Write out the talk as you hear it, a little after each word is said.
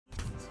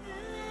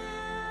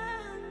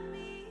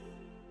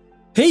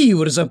Hey,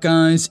 what is up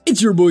guys?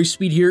 It's your boy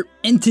Speed here,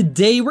 and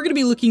today we're going to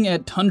be looking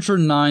at Tundra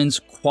 9's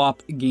QoP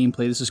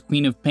gameplay. This is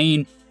Queen of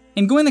Pain,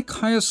 and going the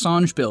Kaya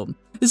Sange build.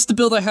 This is the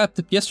build I had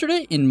up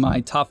yesterday in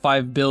my top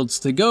 5 builds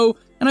to go,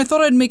 and I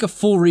thought I'd make a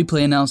full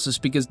replay analysis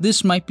because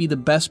this might be the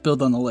best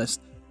build on the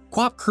list.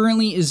 QoP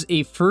currently is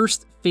a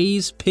first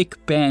phase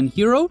pick ban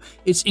hero.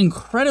 It's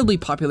incredibly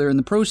popular in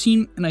the pro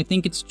scene, and I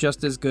think it's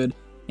just as good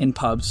in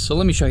pubs, so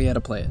let me show you how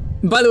to play it.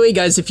 By the way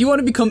guys, if you want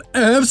to become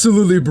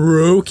absolutely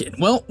broken,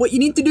 well, what you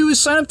need to do is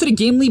sign up to the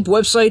GameLeap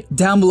website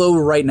down below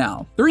right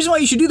now. The reason why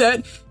you should do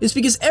that is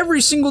because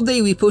every single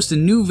day we post a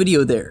new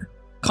video there.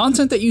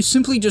 Content that you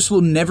simply just will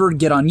never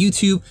get on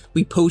YouTube,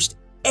 we post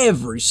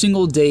every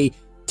single day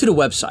to the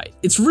website.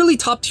 It's really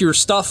top tier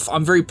stuff.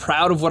 I'm very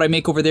proud of what I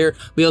make over there.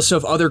 We also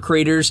have other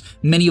creators,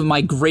 many of my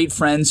great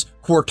friends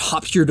who are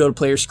top tier Dota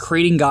players,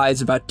 creating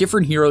guides about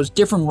different heroes,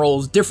 different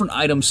roles, different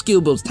items,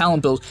 skill builds,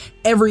 talent builds,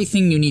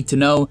 everything you need to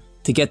know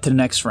to get to the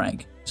next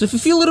rank. So if you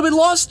feel a little bit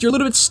lost, you're a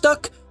little bit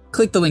stuck,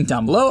 click the link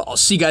down below. I'll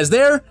see you guys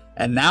there.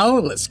 And now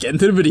let's get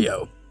into the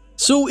video.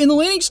 So in the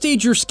laning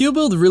stage, your skill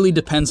build really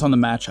depends on the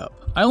matchup.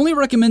 I only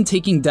recommend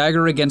taking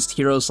Dagger against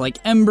heroes like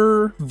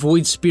Ember,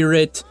 Void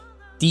Spirit,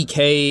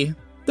 DK,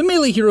 the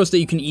melee heroes that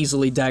you can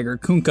easily dagger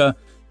Kunkka.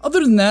 Other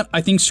than that, I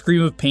think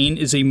Scream of Pain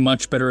is a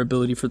much better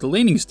ability for the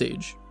laning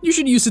stage. You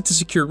should use it to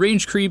secure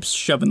range creeps,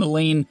 shove in the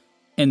lane,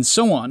 and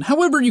so on.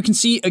 However, you can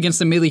see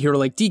against a melee hero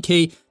like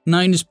DK,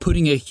 9 is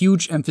putting a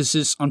huge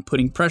emphasis on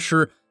putting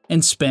pressure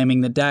and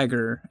spamming the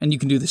dagger, and you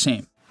can do the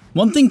same.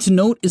 One thing to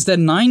note is that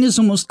 9 is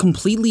almost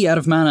completely out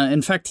of mana.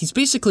 In fact, he's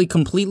basically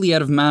completely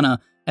out of mana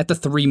at the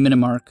 3-minute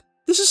mark.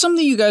 This is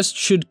something you guys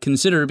should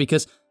consider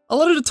because a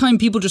lot of the time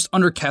people just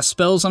undercast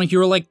spells on a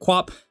hero like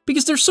QoP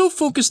because they're so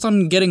focused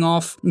on getting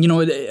off,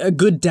 a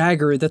good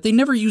dagger that they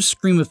never use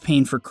Scream of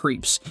Pain for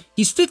creeps.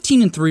 He's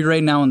 15-3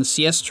 right now on the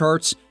CS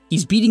charts.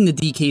 He's beating the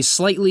DK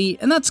slightly,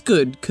 and that's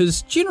good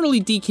because generally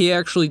DK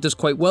actually does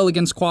quite well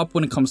against QoP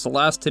when it comes to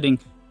last hitting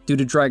due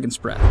to Dragon's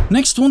Breath.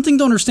 Next, one thing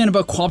to understand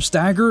about QoP's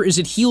dagger is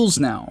it heals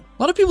now.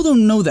 A lot of people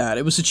don't know that.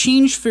 It was a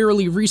change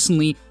fairly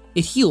recently.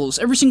 It heals.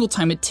 Every single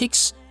time it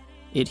ticks,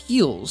 it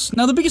heals.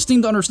 Now, the biggest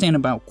thing to understand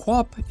about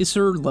QoP is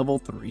her level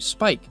 3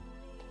 spike.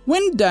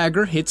 When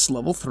Dagger hits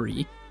level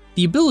 3,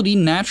 the ability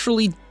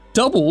naturally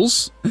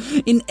doubles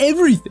in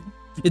everything.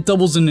 It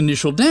doubles in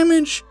initial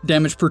damage,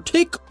 damage per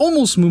tick,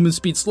 almost movement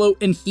speed slow,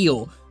 and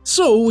heal.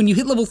 So, when you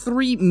hit level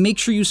 3, make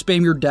sure you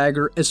spam your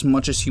Dagger as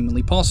much as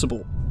humanly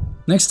possible.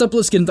 Next up,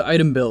 let's get into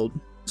item build.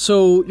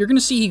 So, you're going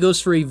to see he goes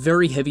for a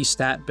very heavy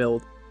stat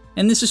build,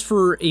 and this is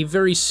for a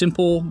very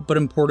simple but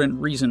important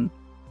reason.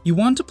 You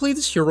want to play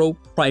this hero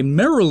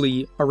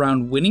primarily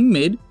around winning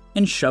mid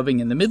and shoving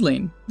in the mid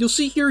lane. You'll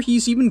see here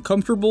he's even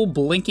comfortable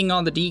blinking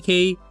on the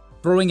DK,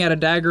 throwing out a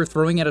dagger,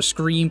 throwing out a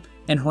scream,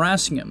 and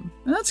harassing him.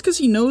 And that's because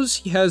he knows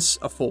he has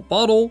a full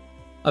bottle,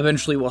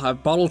 eventually we'll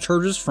have bottle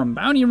charges from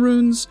bounty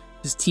runes,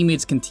 his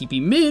teammates can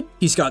TP mid,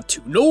 he's got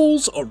 2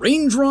 knolls, a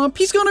raindrop,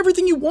 he's got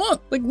everything you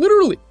want, like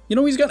literally.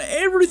 He's got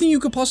everything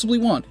you could possibly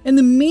want. And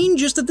the main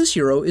gist of this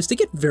hero is to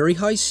get very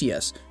high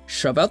CS,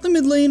 shove out the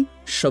mid lane,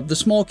 shove the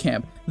small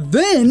camp.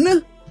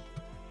 Then,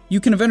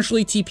 you can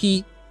eventually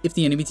TP if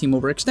the enemy team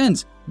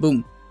overextends.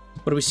 Boom.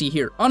 What do we see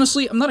here?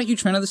 Honestly, I'm not a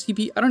huge fan of this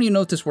TP. I don't even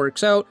know if this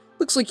works out.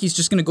 Looks like he's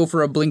just going to go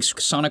for a Blink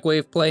Sonic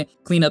Wave play,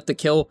 clean up the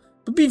kill.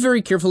 But be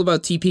very careful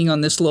about TPing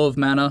on this low of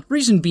mana.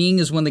 Reason being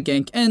is when the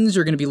gank ends,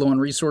 you're going to be low on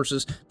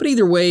resources. But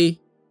either way,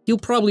 he'll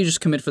probably just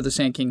commit for the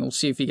Sand King. We'll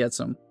see if he gets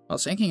him. Well,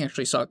 Sand King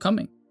actually saw it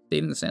coming.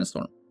 Stayed in the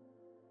Sandstorm.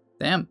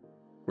 Damn.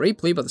 Great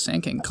play by the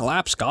Sand King.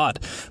 Collapse God.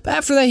 But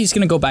after that, he's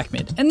going to go back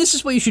mid. And this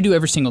is what you should do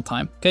every single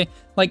time, okay?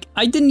 Like,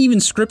 I didn't even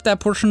script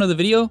that portion of the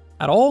video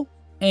at all,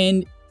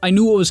 and I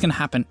knew what was going to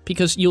happen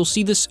because you'll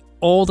see this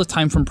all the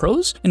time from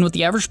pros. And what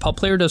the average pub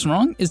player does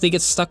wrong is they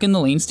get stuck in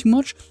the lanes too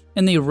much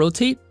and they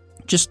rotate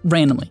just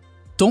randomly.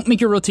 Don't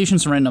make your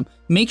rotations random.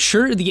 Make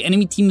sure the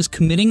enemy team is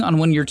committing on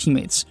one of your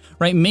teammates,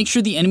 right? Make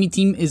sure the enemy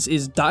team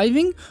is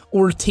diving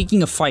or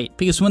taking a fight,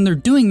 because when they're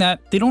doing that,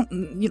 they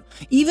don't,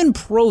 even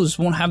pros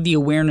won't have the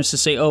awareness to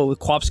say, oh,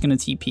 QoP's gonna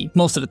TP,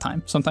 most of the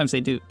time. Sometimes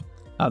they do.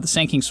 The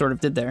Sand King sort of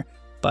did there,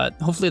 but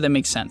hopefully that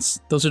makes sense.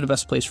 Those are the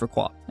best plays for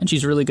QoP, and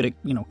she's really good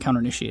at,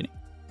 counter-initiating.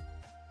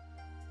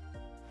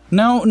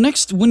 Now,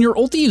 next, when your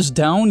ulti is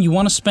down, you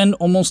want to spend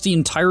almost the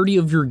entirety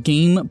of your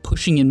game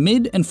pushing in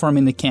mid and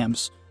farming the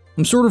camps.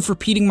 I'm sort of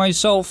repeating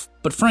myself,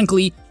 but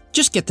frankly,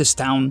 just get this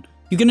down.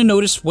 You're going to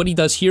notice what he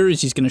does here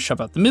is he's going to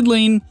shove out the mid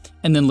lane,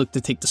 and then look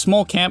to take the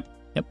small camp.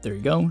 Yep, there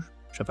you go.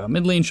 Shove out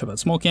mid lane, shove out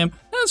small camp.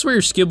 That's where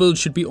your skill build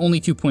should be only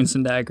 2 points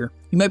in Dagger.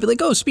 You might be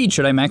like, oh, Speed,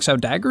 should I max out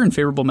Dagger in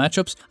favorable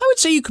matchups? I would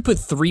say you could put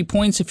 3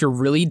 points if you're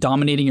really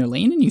dominating your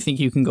lane and you think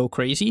you can go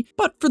crazy.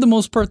 But for the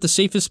most part, the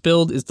safest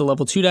build is the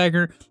level 2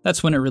 Dagger.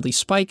 That's when it really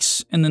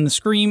spikes, and then the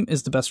Scream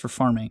is the best for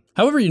farming.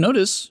 However, you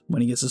notice,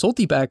 when he gets his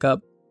ulti back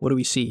up, what do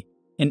we see?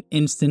 An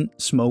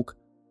instant smoke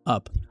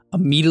up.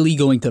 Immediately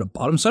going to the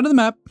bottom side of the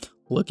map,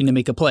 looking to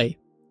make a play.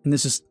 And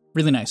this is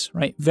really nice,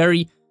 right?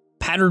 Very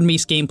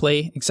pattern-based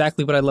gameplay,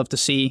 exactly what I'd love to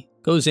see.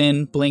 Goes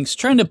in, blinks,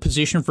 trying to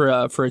position for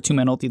a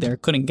 2-man ulti there,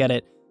 couldn't get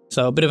it.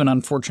 So a bit of an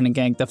unfortunate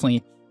gank,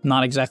 definitely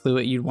not exactly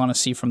what you'd want to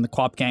see from the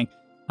Quap gank,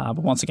 but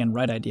once again,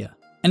 right idea.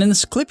 And in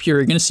this clip here,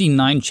 you're going to see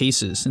 9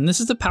 chases, and this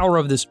is the power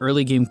of this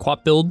early game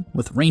Quap build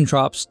with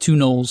raindrops, 2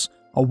 nulls,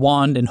 a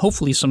wand, and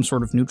hopefully some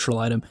sort of neutral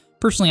item.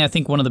 Personally, I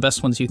think one of the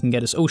best ones you can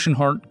get is Ocean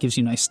Heart, gives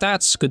you nice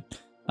stats, good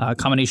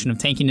combination of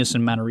tankiness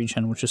and mana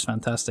regen, which is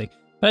fantastic.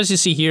 But as you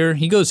see here,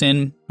 he goes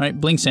in, right,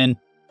 blinks in,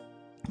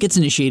 gets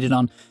initiated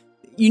on.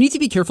 You need to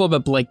be careful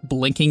about like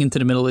blinking into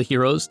the middle of the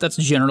heroes. That's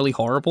generally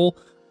horrible,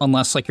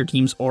 unless like your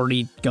team's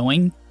already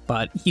going.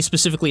 But he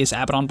specifically has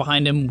Abaddon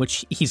behind him,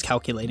 which he's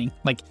calculating.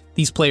 Like,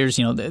 these players,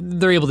 you know,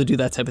 they're able to do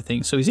that type of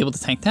thing. So he's able to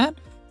tank that,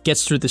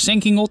 gets through the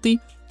Sand King ulti,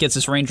 gets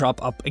his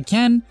raindrop up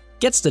again,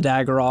 gets the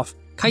dagger off,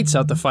 kites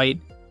out the fight,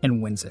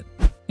 and wins it.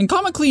 And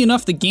comically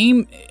enough, the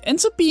game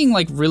ends up being,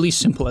 like, really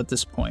simple at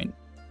this point.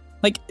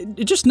 Like,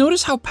 just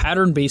notice how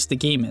pattern-based the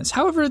game is.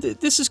 However,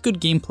 this is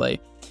good gameplay.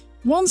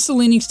 Once the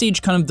laning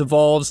stage kind of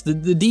devolves, the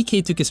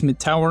DK took his mid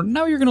tower,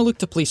 now you're going to look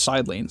to play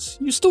side lanes.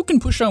 You still can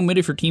push out mid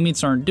if your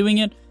teammates aren't doing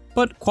it,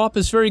 but Quap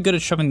is very good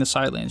at shoving the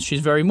side lanes. She's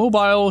very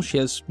mobile, she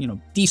has, you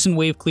know, decent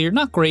wave clear,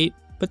 not great,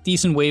 but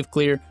decent wave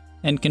clear,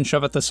 and can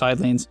shove at the side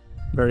lanes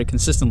very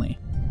consistently.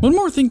 One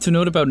more thing to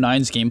note about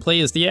Nine's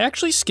gameplay is that he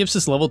actually skips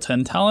his level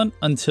 10 talent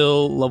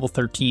until level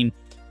 13,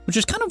 which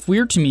is kind of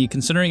weird to me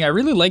considering I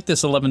really like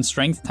this 11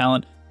 strength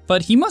talent,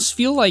 but he must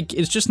feel like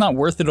it's just not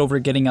worth it over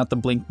getting out the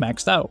blink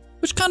maxed out,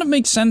 which kind of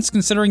makes sense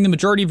considering the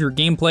majority of your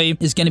gameplay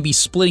is going to be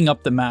splitting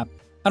up the map.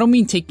 I don't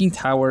mean taking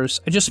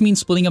towers, I just mean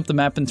splitting up the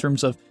map in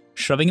terms of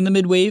shoving in the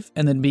mid wave,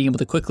 and then being able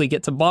to quickly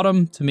get to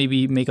bottom to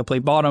maybe make a play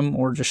bottom,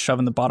 or just shove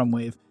in the bottom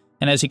wave.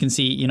 And as you can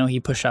see, you know, he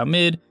pushed out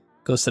mid,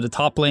 goes to the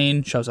top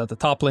lane, shoves out the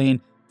top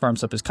lane,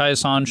 farms up his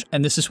Kaiasange,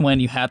 and this is when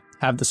you have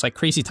this like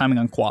crazy timing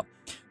on Quap,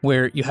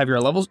 where you have your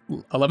level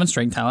 11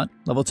 strength talent,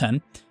 level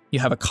 10, you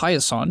have a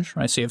Kaiasange,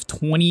 right, so you have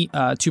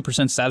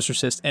 22% status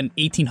resist and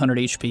 1800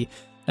 HP,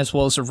 as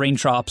well as the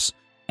raindrops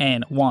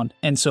and wand,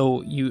 and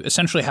so you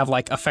essentially have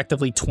like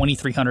effectively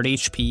 2300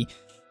 HP,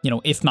 you know,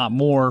 if not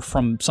more,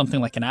 from something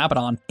like an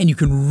Abaddon, and you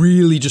can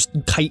really just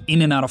kite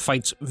in and out of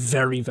fights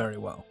very, very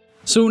well.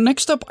 So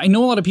next up, I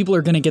know a lot of people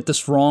are going to get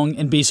this wrong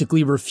and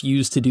basically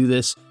refuse to do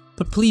this,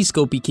 but please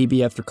go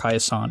BKB after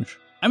Kaiasange.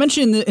 I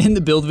mentioned in the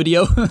build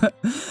video,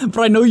 but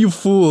I know you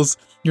fools,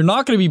 you're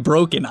not going to be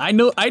broken. I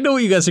know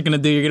what you guys are going to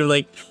do. You're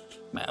going to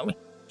be like,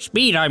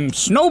 Speed, I'm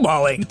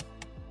snowballing.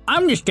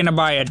 I'm just going to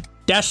buy a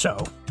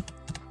Deso.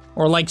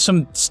 Or like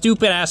some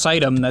stupid ass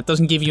item that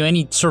doesn't give you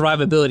any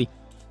survivability.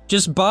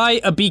 Just buy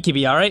a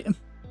BKB, alright?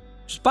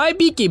 Just buy a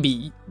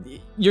BKB.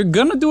 You're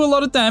gonna do a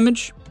lot of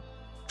damage.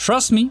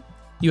 Trust me.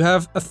 You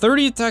have a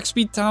 30 attack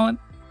speed talent,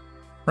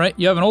 right?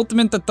 You have an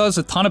ultimate that does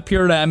a ton of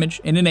pure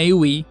damage in an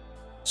AoE.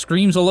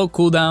 Screams a low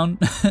cooldown.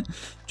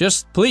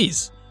 Just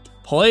please,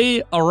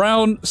 play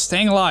around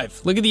staying alive.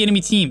 Look at the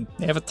enemy team.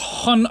 They have a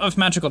ton of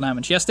magical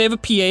damage. Yes, they have a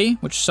PA,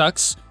 which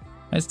sucks.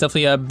 It's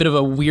definitely a bit of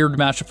a weird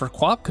matchup for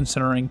Quap,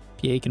 considering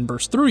PA can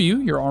burst through you.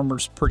 Your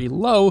armor's pretty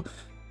low.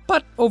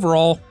 But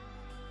overall,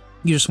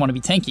 you just want to be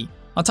tanky.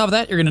 On top of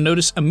that, you're going to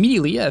notice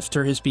immediately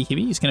after his BKB,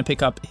 he's going to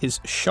pick up his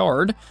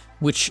Shard,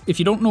 which, if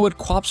you don't know what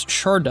Quap's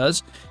Shard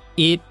does,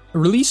 it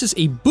releases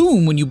a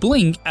boom when you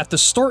blink at the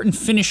start and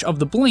finish of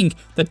the blink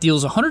that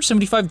deals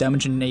 175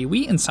 damage in an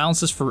AoE and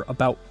silences for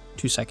about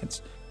 2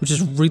 seconds, which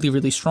is really,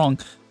 really strong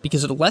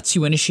because it lets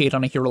you initiate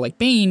on a hero like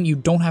Bane. You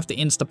don't have to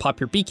insta-pop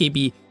your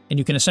BKB, and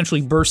you can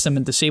essentially burst them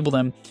and disable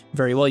them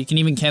very well. You can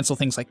even cancel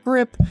things like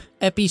Grip,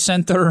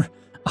 Epicenter.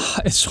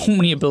 So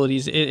many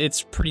abilities.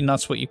 It's pretty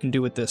nuts what you can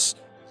do with this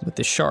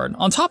Shard.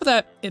 On top of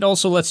that, it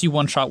also lets you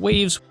one-shot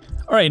waves.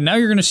 Alright, now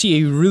you're going to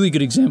see a really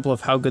good example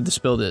of how good this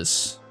build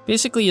is.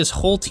 Basically, his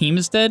whole team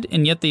is dead,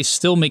 and yet they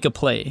still make a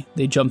play.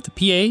 They jump to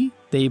PA,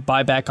 they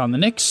buy back on the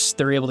Nyx,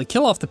 they're able to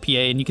kill off the PA,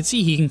 and you can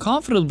see he can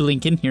confidently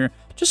blink in here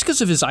just because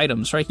of his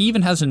items, right? He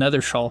even has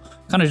another shawl,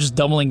 kind of just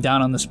doubling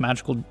down on this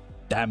magical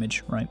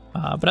damage, right?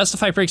 But as the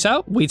fight breaks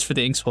out, waits for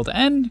the ink spell to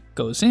end,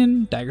 goes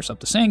in, daggers up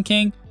the Sand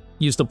King,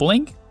 use the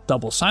blink,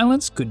 double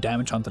silence, good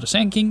damage onto the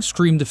Sand King,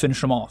 scream to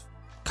finish him off.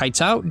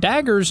 Kites out,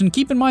 daggers, and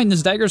keep in mind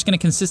this dagger is going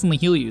to consistently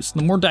heal you, so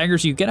the more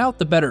daggers you get out,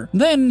 the better.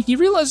 Then he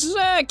realizes,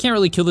 I can't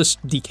really kill this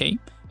DK,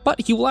 but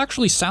he will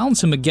actually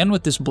silence him again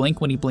with this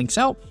blink when he blinks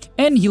out,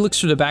 and he looks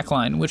for the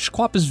backline, which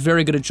Quap is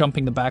very good at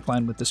jumping the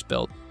backline with this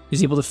build.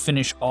 He's able to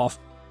finish off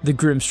the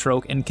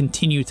Grimstroke and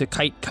continue to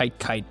kite.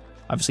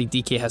 Obviously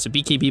DK has a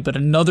BKB, but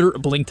another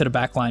blink to the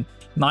backline.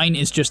 Nine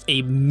is just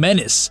a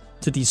menace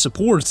to these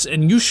supports,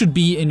 and you should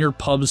be in your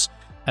pubs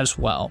as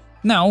well.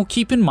 Now,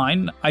 keep in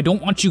mind, I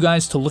don't want you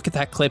guys to look at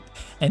that clip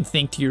and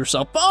think to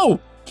yourself, oh,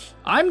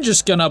 I'm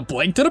just gonna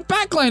blink to the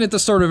backline at the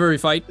start of every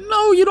fight.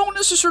 No, you don't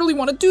necessarily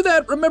want to do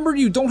that. Remember,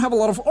 you don't have a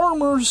lot of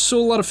armor,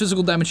 so a lot of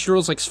physical damage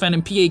heroes like Sven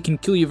and PA can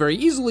kill you very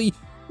easily,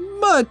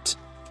 but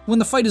when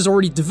the fight is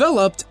already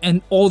developed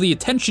and all the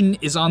attention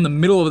is on the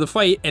middle of the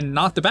fight and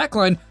not the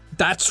backline,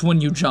 that's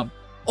when you jump.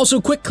 Also,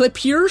 quick clip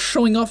here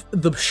showing off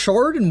the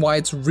Shard and why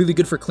it's really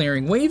good for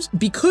clearing waves.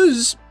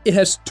 Because it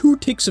has 2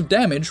 ticks of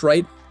damage,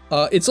 right?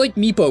 It's like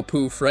Meepo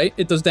Poof, right?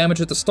 It does damage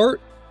at the start,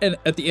 and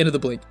at the end of the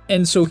blink.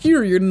 And so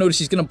here you're gonna notice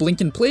he's gonna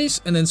blink in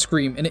place and then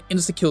scream, and it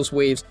insta-kills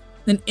waves.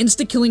 Then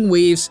insta-killing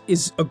waves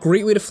is a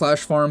great way to flash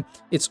farm.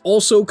 It's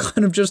also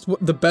kind of just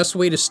the best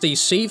way to stay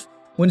safe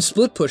when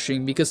split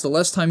pushing, because the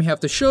less time you have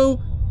to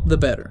show, the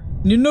better.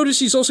 And you'll notice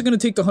he's also going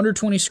to take the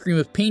 120 Scream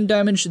of Pain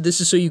damage. This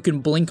is so you can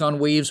blink on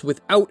waves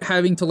without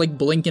having to like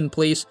blink in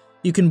place.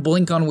 You can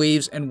blink on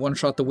waves and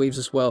one-shot the waves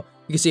as well.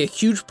 You can see a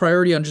huge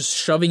priority on just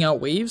shoving out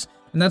waves,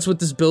 and that's what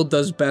this build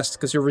does best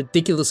because you're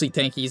ridiculously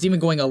tanky. He's even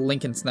going a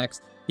Linken's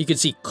next. You can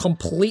see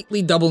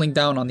completely doubling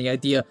down on the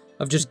idea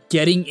of just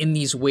getting in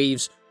these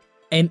waves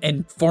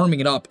and farming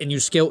it up, and you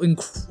scale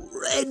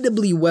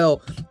incredibly well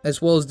as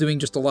doing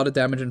just a lot of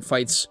damage in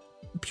fights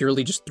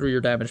purely just through your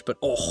damage. But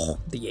oh,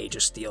 the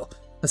Aegis steal.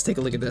 Let's take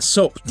a look at this.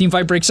 So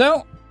teamfight breaks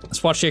out.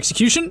 Let's watch the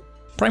execution.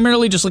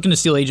 Primarily just looking to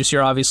steal Aegis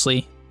here,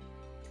 obviously.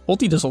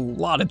 Ulti does a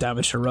lot of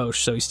damage to Roche,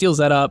 so he steals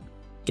that up,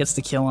 gets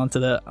the kill onto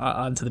the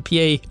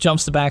PA,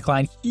 jumps the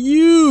backline.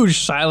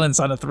 Huge silence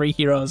on the 3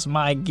 heroes.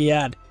 My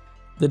god.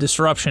 The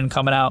disruption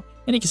coming out.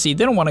 And you can see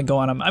they don't want to go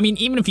on him. I mean,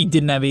 even if he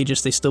didn't have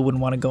Aegis, they still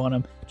wouldn't want to go on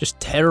him. Just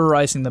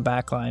terrorizing the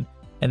backline,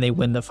 and they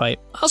win the fight.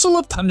 I also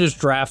love Tundra's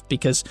draft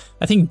because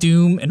I think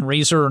Doom and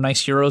Razor are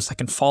nice heroes that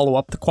can follow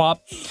up the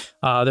Quap.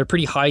 They're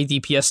pretty high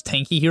DPS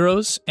tanky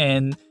heroes,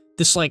 and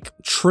this like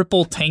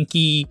triple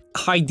tanky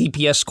high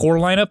DPS core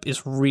lineup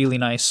is really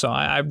nice. So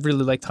I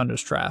really like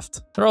Tundra's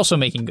draft. They're also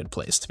making good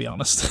plays, to be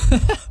honest.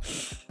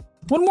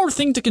 One more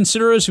thing to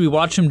consider as we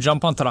watch him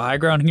jump onto the high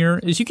ground here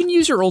is you can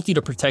use your ulti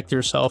to protect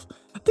yourself.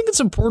 I think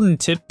it's an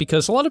important tip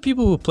because a lot of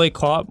people who play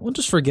co-op will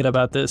just forget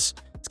about this.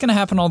 It's going to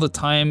happen all the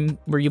time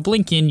where you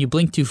blink in, you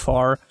blink too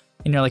far,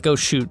 and you're like, oh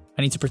shoot,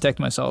 I need to protect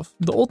myself.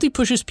 The ulti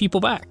pushes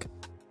people back,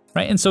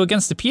 right? And so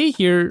against the PA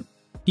here,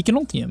 he can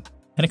ulti him,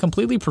 and it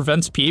completely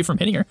prevents PA from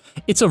hitting her.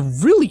 It's a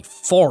really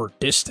far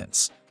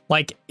distance.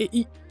 Like,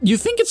 you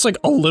think it's like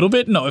a little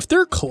bit? No, if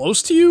they're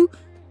close to you,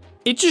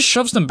 it just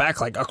shoves them back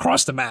like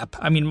across the map.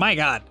 I mean, my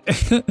god.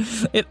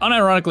 It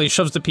unironically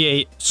shoves the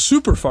PA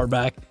super far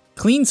back,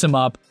 cleans him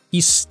up.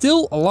 He's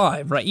still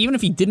alive, right? Even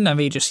if he didn't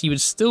have Aegis, he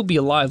would still be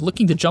alive,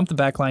 looking to jump the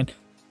backline.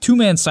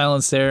 2-man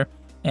silence there,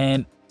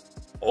 and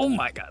oh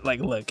my god,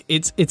 like look,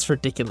 it's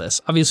ridiculous.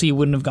 Obviously, he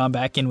wouldn't have gone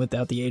back in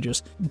without the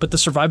Aegis, but the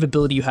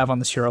survivability you have on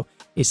this hero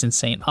is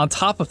insane. On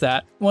top of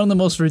that, one of the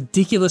most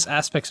ridiculous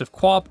aspects of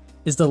Quap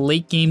is the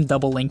late game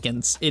double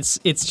Linken's. It's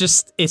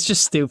just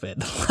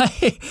stupid.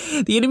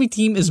 The enemy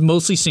team is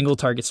mostly single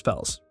target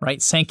spells, right?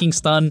 Sanking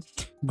Stun,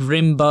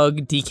 Grim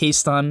Bug, DK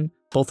Stun,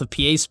 both of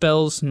PA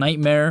spells,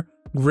 Nightmare,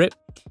 Grip.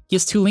 He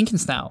has 2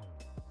 Linken's now.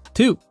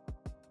 2,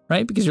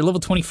 right? Because your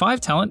level 25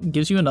 talent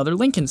gives you another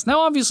Linken's. Now,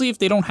 obviously, if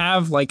they don't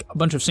have like a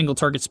bunch of single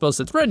target spells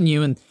that threaten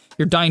you and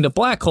you're dying to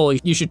Black Hole,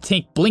 you should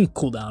take Blink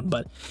cooldown.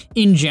 But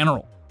in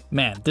general,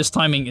 man, this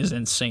timing is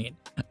insane.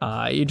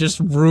 You just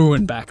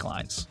ruin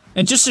backlines.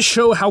 And just to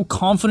show how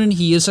confident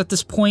he is at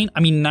this point, I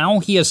mean, now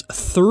he has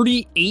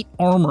 38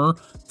 armor,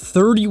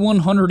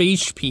 3100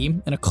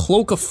 HP, and a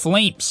Cloak of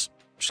Flames,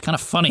 which is kind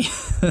of funny.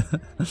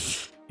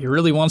 He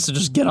really wants to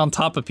just get on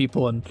top of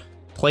people and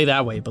play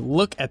that way. But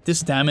look at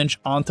this damage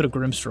onto the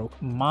Grimstroke.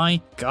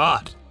 My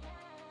god.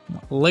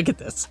 Look at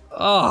this.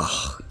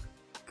 Oh,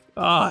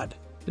 god.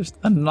 Just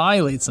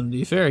annihilates him, to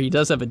be fair. He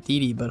does have a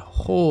DD, but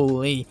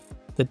holy,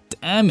 the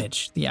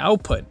damage, the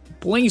output.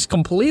 Blinks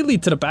completely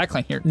to the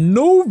backline here.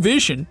 No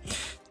vision.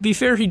 To be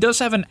fair, he does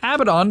have an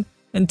Abaddon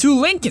and 2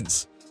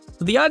 Linken's.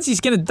 So the odds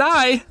he's gonna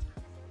die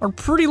are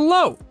pretty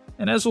low.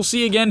 And as we'll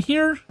see again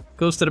here,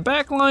 goes to the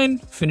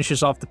backline,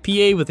 finishes off the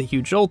PA with a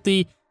huge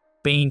ulti.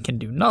 Bane can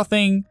do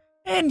nothing,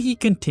 and he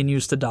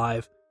continues to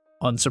dive,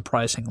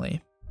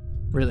 unsurprisingly.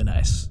 Really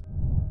nice.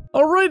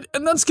 Alright,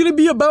 and that's gonna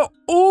be about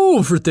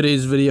all for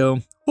today's video.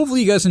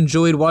 Hopefully you guys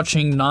enjoyed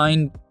watching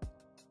 9.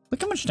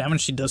 Look how much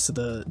damage she does to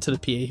the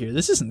PA here.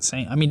 This is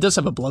insane. I mean, it does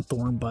have a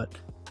Bloodthorn, but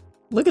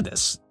look at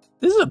this.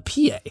 This is a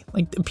PA.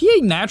 Like, the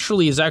PA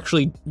naturally is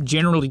actually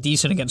generally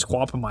decent against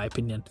Quap, in my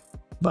opinion.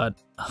 But,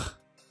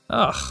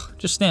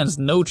 just stands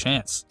no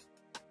chance.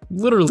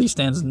 Literally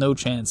stands no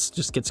chance.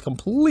 Just gets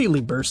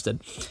completely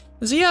bursted.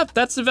 And so yeah,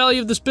 that's the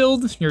value of this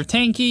build. You're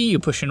tanky, you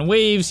push in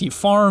waves, you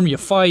farm, you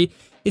fight.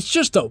 It's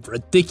just a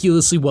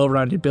ridiculously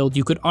well-rounded build.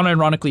 You could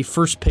unironically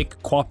first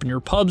pick Quap in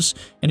your pubs,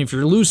 and if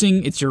you're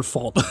losing, it's your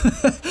fault.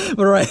 But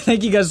alright,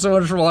 thank you guys so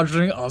much for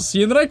watching. I'll see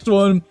you in the next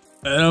one,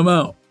 and I'm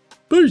out.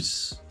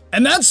 Peace.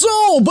 And that's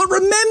all, but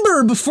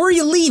remember, before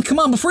you leave, come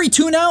on, before you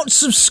tune out,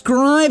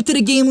 subscribe to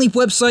the GameLeap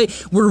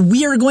website, where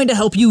we are going to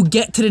help you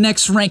get to the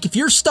next rank. If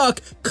you're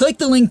stuck, click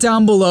the link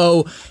down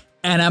below,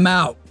 and I'm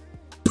out.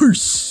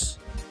 Peace.